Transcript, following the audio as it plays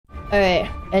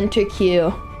Alright, enter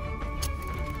queue.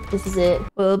 This is it.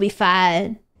 We'll be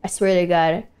fine. I swear to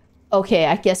God. Okay,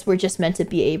 I guess we're just meant to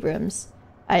be Abrams.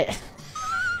 Am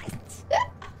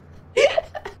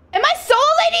I soul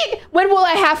lady? When will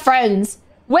I have friends?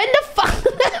 When the fuck?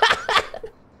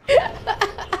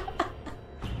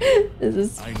 This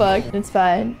is fucked. It's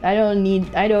fine. I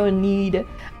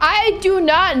do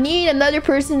not need another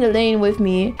person to lane with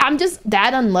me. I'm just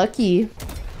that unlucky.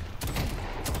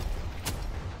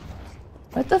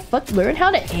 What the fuck? Learn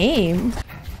how to aim.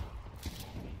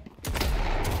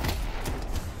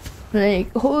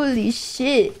 Like, holy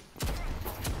shit.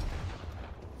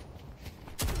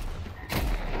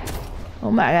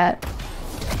 Oh my God.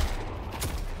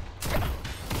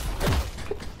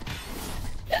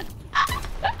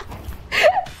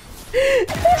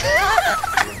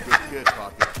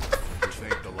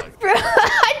 Bro,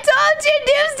 I told you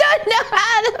noobs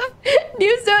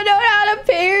don't know how to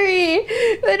parry.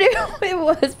 But it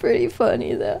was pretty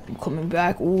funny though. I'm coming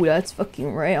back. Ooh, that's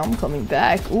fucking right. I'm coming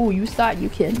back. Ooh, you thought you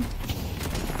can.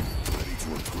 Ready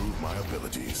to improve my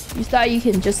abilities. You thought you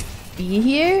can just be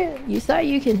here? You thought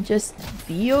you can just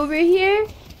be over here?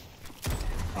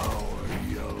 Our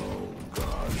yellow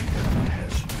guardian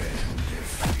has been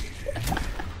defeated.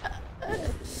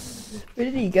 Where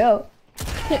did he go?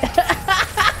 Take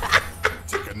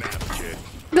a nap, kid.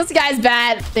 This guy's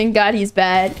bad. Thank God he's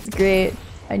bad. It's great.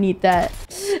 I need that.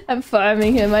 I'm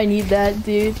farming him. I need that,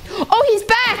 dude. Oh, he's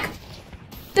back!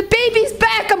 The baby's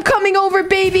back! I'm coming over,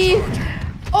 baby!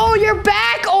 Oh, you're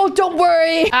back? Oh, don't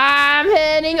worry. I'm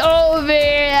heading over.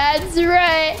 That's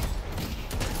right.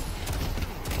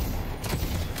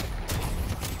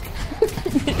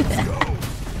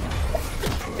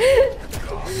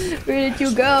 Where did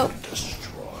you go?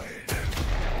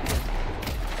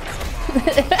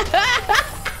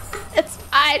 It's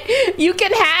fine. You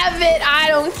can have it. I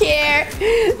don't care.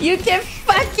 You can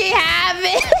fucking have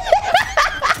it.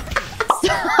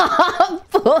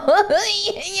 Stop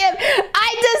bullying him.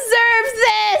 I deserve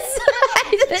this.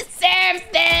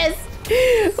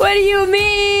 What do you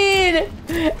mean?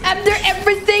 After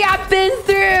everything I've been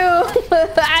through,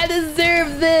 I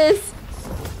deserve this.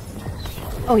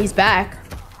 Oh, he's back.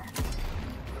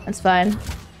 That's fine.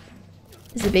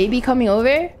 Is the baby coming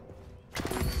over?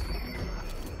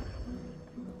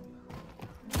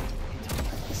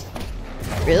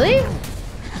 Really?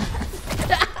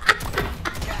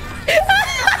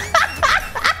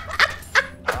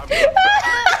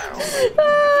 Oh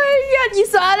my God, you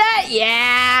saw that?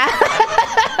 Yeah.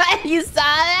 You saw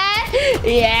that?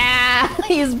 Yeah.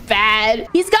 He's bad.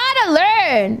 He's gotta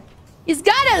learn. He's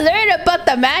gotta learn about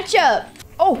the matchup.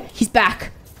 Oh, he's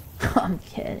back. I'm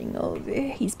getting over.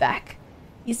 He's back.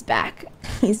 He's back.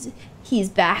 He's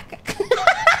back.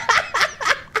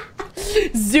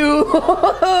 Zoom.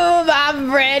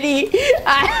 I'm ready.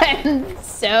 I'm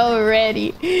so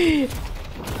ready.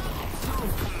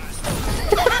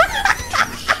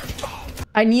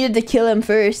 I needed to kill him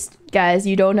first. Guys,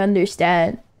 you don't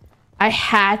understand. I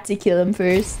had to kill him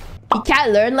first. He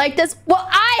can't learn like this. Well,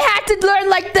 I had to learn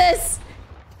like this.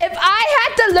 If I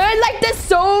had to learn like this,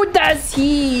 so does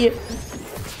he. Here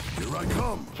I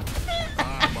come.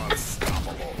 I'm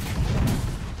unstoppable.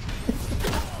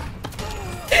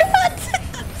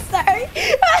 Sorry.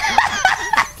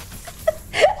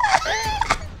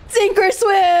 Sink or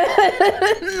swim.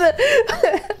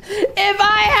 If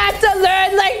I had to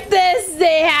learn like this,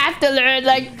 they have to learn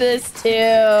like this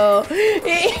too.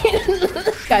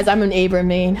 Guys, I'm an Abram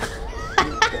main.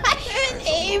 I'm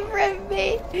an Abram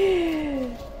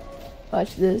main.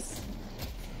 Watch this.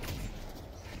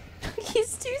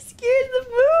 He's too scared to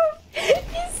move.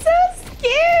 He's so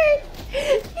scared.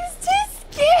 He's too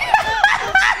scared.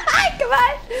 Come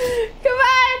on. Come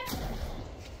on.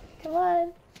 Come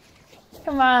on.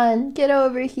 Come on. Get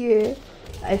over here.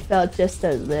 I felt just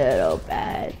a little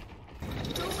bad.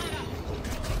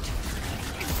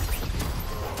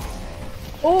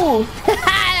 Oh,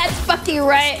 that's fucking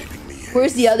right.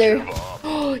 Where's the other?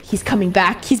 Oh, he's coming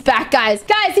back. He's back, guys.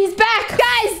 Guys, he's back.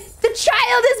 Guys, the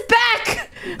child is back.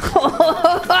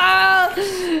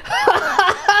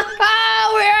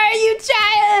 Where are you,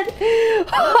 child?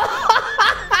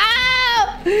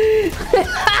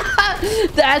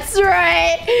 That's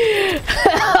right.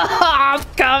 I'm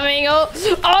coming.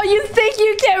 Oh, you think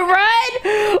you can run?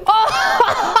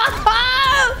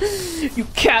 Oh, you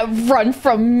can't run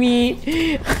from me.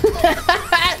 You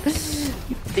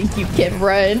think you can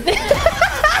run?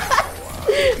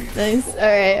 Nice. All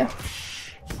right.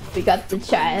 We got the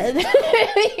child. We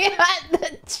got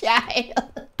the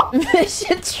child.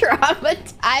 Mission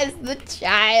traumatize the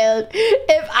child.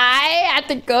 If I had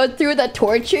to go through the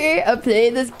torture of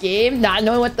playing this game, not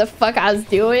knowing what the fuck I was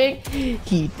doing,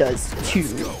 he does too.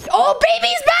 Oh,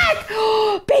 baby's back!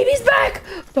 Baby's back!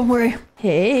 Don't worry.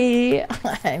 Hey,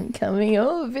 I'm coming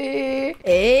over.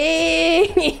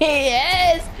 Hey,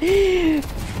 yes.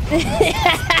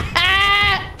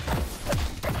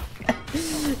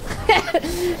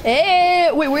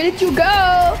 Hey, wait, where did you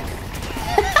go?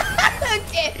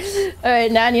 Okay. All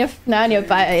right, now I need 5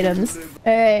 items.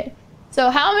 All right. So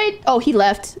how many? Oh, he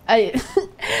left.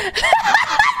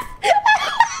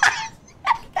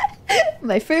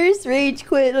 My first rage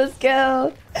quit. Let's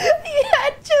go. He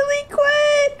actually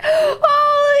quit.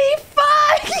 Holy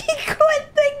fuck! He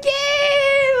quit the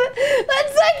game.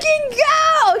 Let's fucking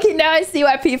go. Okay, now I see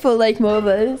why people like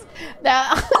MOBAs.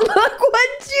 Now look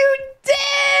what you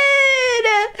did.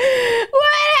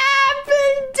 What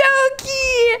happened,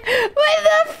 Doki? What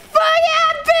the fuck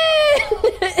happened?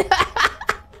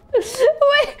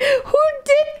 Wait, who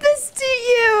did this to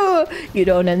you? You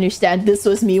don't understand. This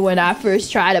was me when I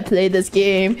first tried to play this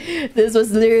game. This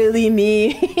was literally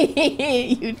me.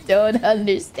 You don't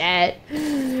understand.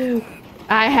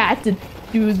 I had to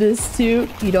do this too.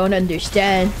 You don't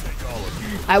understand.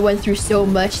 I went through so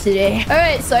much today. All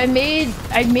right, so I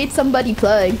made somebody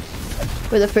plug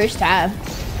for the first time.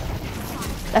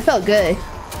 That felt good.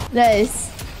 Nice.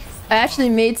 I actually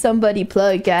made somebody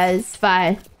plug, guys.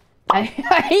 Fine. Are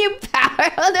you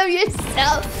proud of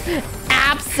yourself?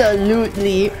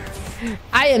 Absolutely.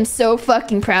 I am so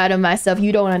fucking proud of myself.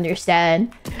 You don't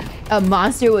understand. A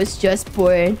monster was just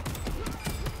born.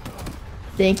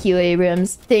 Thank you,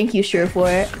 Abrams. Thank you,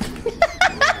 Surefour.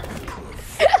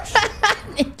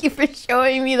 Thank you for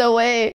showing me the way.